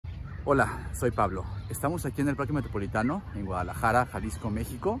Hola, soy Pablo. Estamos aquí en el Parque Metropolitano en Guadalajara, Jalisco,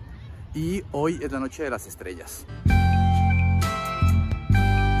 México, y hoy es la Noche de las Estrellas.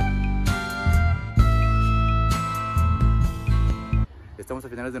 Estamos a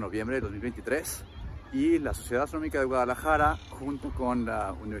finales de noviembre de 2023 y la Sociedad Astronómica de Guadalajara, junto con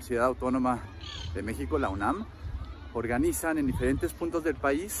la Universidad Autónoma de México, la UNAM, organizan en diferentes puntos del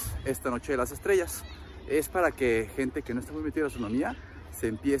país esta Noche de las Estrellas. Es para que gente que no está muy metida en la astronomía se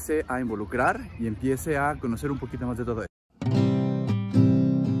empiece a involucrar y empiece a conocer un poquito más de todo esto.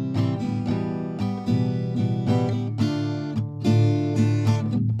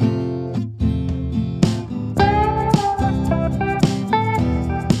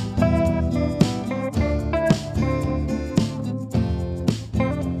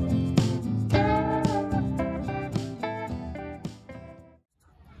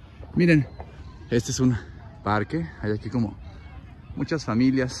 Miren, este es un parque, hay aquí como muchas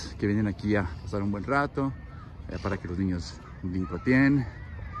familias que vienen aquí a pasar un buen rato, para que los niños brincoteen,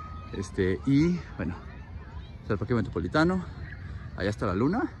 y bueno, está el Parque Metropolitano, allá está la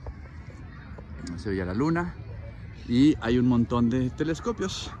luna, se veía la luna, y hay un montón de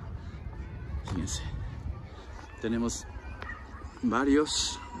telescopios, fíjense, tenemos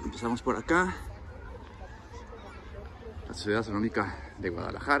varios, empezamos por acá, la Sociedad Astronómica de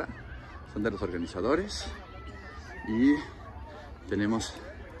Guadalajara, son de los organizadores, y tenemos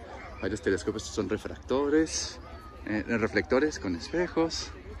varios telescopios que son refractores, reflectores con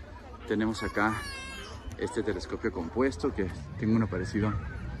espejos. Tenemos acá este telescopio compuesto, que tengo uno parecido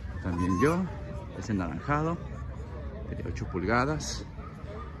también yo, es anaranjado, 8 pulgadas.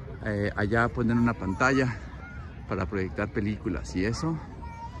 Allá ponen una pantalla para proyectar películas y eso.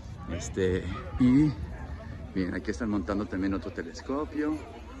 Y bien, aquí están montando también otro telescopio.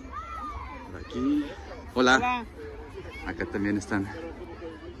 Por aquí. Hola. Hola. Acá también están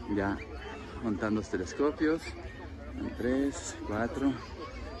ya montando los telescopios. 3, 4.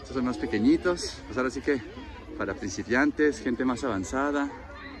 Estos son más pequeñitos. Pues ahora sí que para principiantes, gente más avanzada.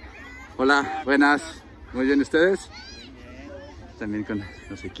 Hola, buenas. Muy bien, ¿ustedes? También con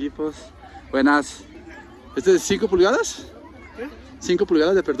los equipos. Buenas. ¿Este es 5 pulgadas? ¿Qué? ¿5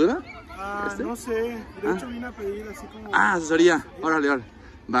 pulgadas de apertura? No sé. De hecho vine a pedir así como... asesoría. Órale, órale.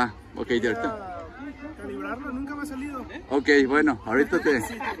 Va, ok, directo. Calibrarlo, nunca me ha salido. Ok, bueno, ahorita te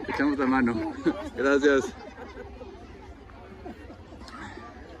echamos la mano. Gracias.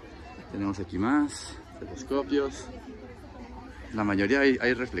 Tenemos aquí más telescopios. La mayoría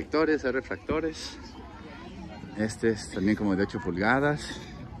hay reflectores, hay refractores. Este es también como de 8 pulgadas.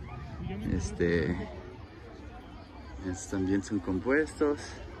 Estos también son compuestos.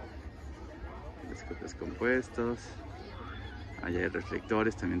 Telescopios compuestos. Allá hay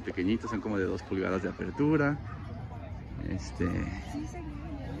reflectores también pequeñitos, son como de 2 pulgadas de apertura.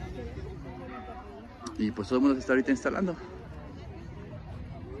 Y pues todo el mundo se está ahorita instalando.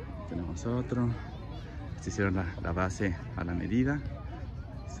 Tenemos otro. Hicieron la base a la medida.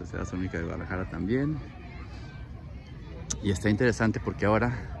 Sociedad Astronómica de Guadalajara también. Y está interesante porque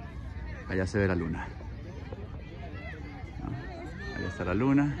ahora allá se ve la luna, ¿no? Allá está la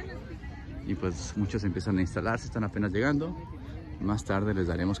luna. Y pues muchos empiezan a instalarse, están apenas llegando. Más tarde les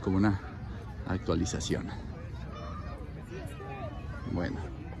daremos como una actualización. Bueno.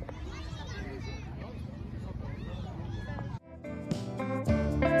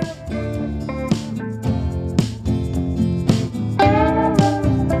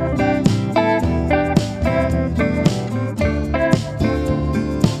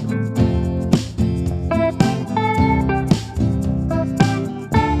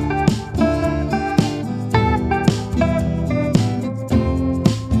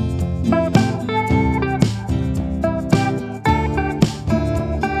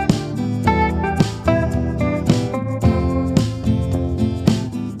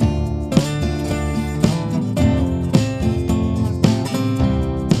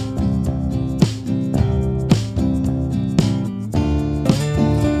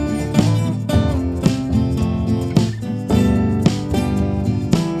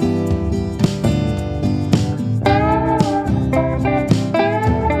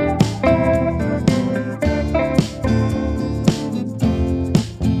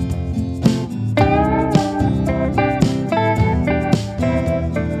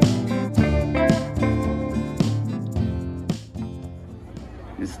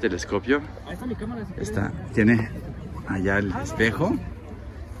 Telescopio tiene allá el espejo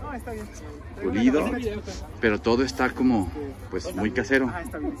pulido, pero todo está como pues muy casero.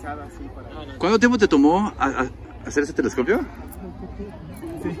 ¿Cuánto tiempo te tomó hacer ese telescopio?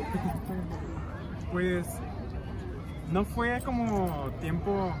 Sí. Pues no fue como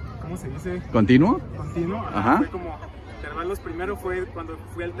tiempo ¿cómo se dice? ¿Continuo? Continuo. Ajá. Fue como, intervalos primero fue cuando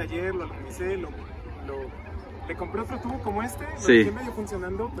fui al taller, lo organicé, le compré otro tubo como este, lo dejé medio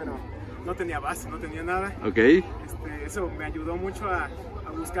funcionando, pero no tenía base, no tenía nada. Ok. Eso me ayudó mucho a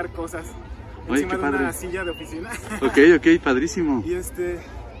buscar cosas. Oye, Encima qué de una padre. silla de oficina. Ok, ok, padrísimo. Y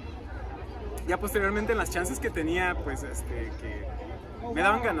ya posteriormente en las chances que tenía, pues que me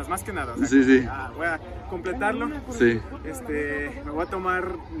daban ganas más que nada. O sea, Sí, sí. Voy a completarlo. Sí. Me voy a tomar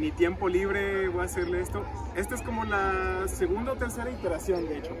mi tiempo libre, voy a hacerle esto. Esta es como la segunda o tercera iteración,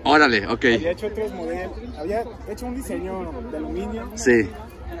 de hecho. Órale, ok. Había hecho otros modelos, había hecho un diseño de aluminio. Sí.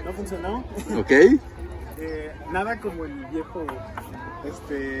 No funcionó. Ok. Nada como el viejo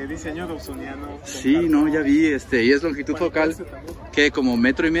diseño dobsoniano. Sí, no, ya vi, y es longitud focal, ¿qué, como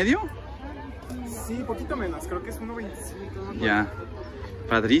 1,5 metros? Sí, poquito menos, creo que es 1.25. ¿no? Ya,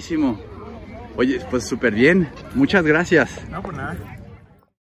 padrísimo. Oye, pues súper bien, muchas gracias. No, por nada.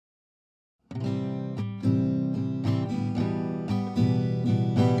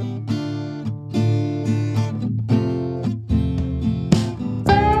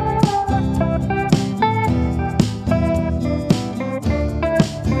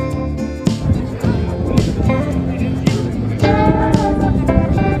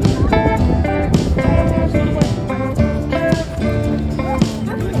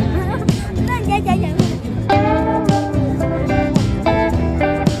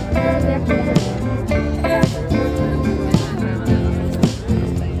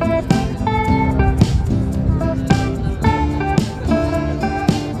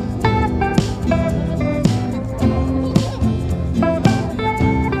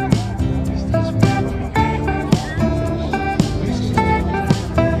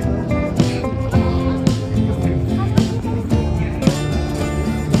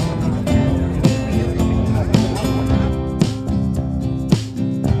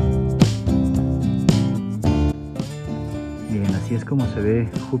 Así es como se ve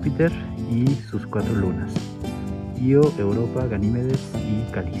Júpiter y sus 4 lunas, Io, Europa, Ganímedes y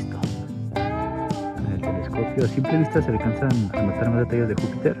Calisto. Con el telescopio a simple vista se alcanzan a notar más detalles de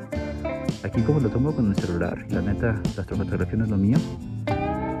Júpiter. Aquí como lo tomo con el celular, y la neta la astrofotografía no es lo mío,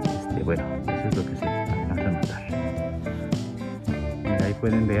 bueno, eso es lo que se alcanza a notar. Mira, ahí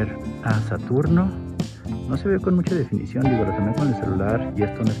pueden ver a Saturno. No se ve con mucha definición, digo, lo tomé con el celular y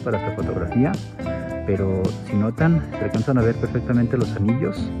esto no es para astrofotografía, pero si notan, se alcanzan a ver perfectamente los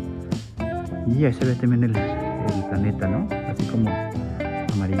anillos y ahí se ve también el planeta, ¿no? Así como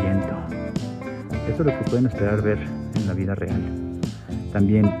amarillento. Esto es lo que pueden esperar ver en la vida real.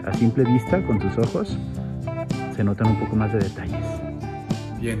 También a simple vista, con sus ojos, se notan un poco más de detalles.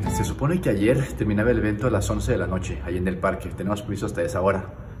 Bien, se supone que ayer terminaba el evento a las 11 de la noche, ahí en el parque. Tenemos permiso hasta esa hora,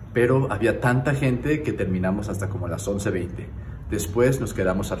 pero había tanta gente que terminamos hasta como las 11:20. Después nos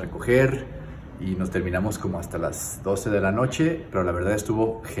quedamos a recoger y nos terminamos como hasta las 12 de la noche, pero la verdad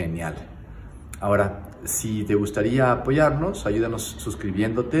estuvo genial. Ahora, si te gustaría apoyarnos, ayúdanos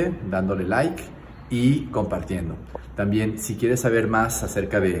suscribiéndote, dándole like y compartiendo. También, si quieres saber más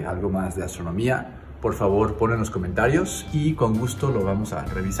acerca de algo más de astronomía, por favor ponlo en los comentarios y con gusto lo vamos a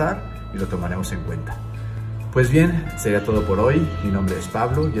revisar y lo tomaremos en cuenta. Pues bien, sería todo por hoy. Mi nombre es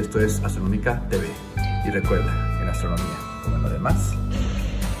Pablo y esto es Astronómica TV. Y recuerda, en astronomía, como en lo demás,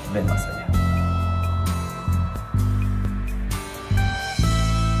 ven más allá.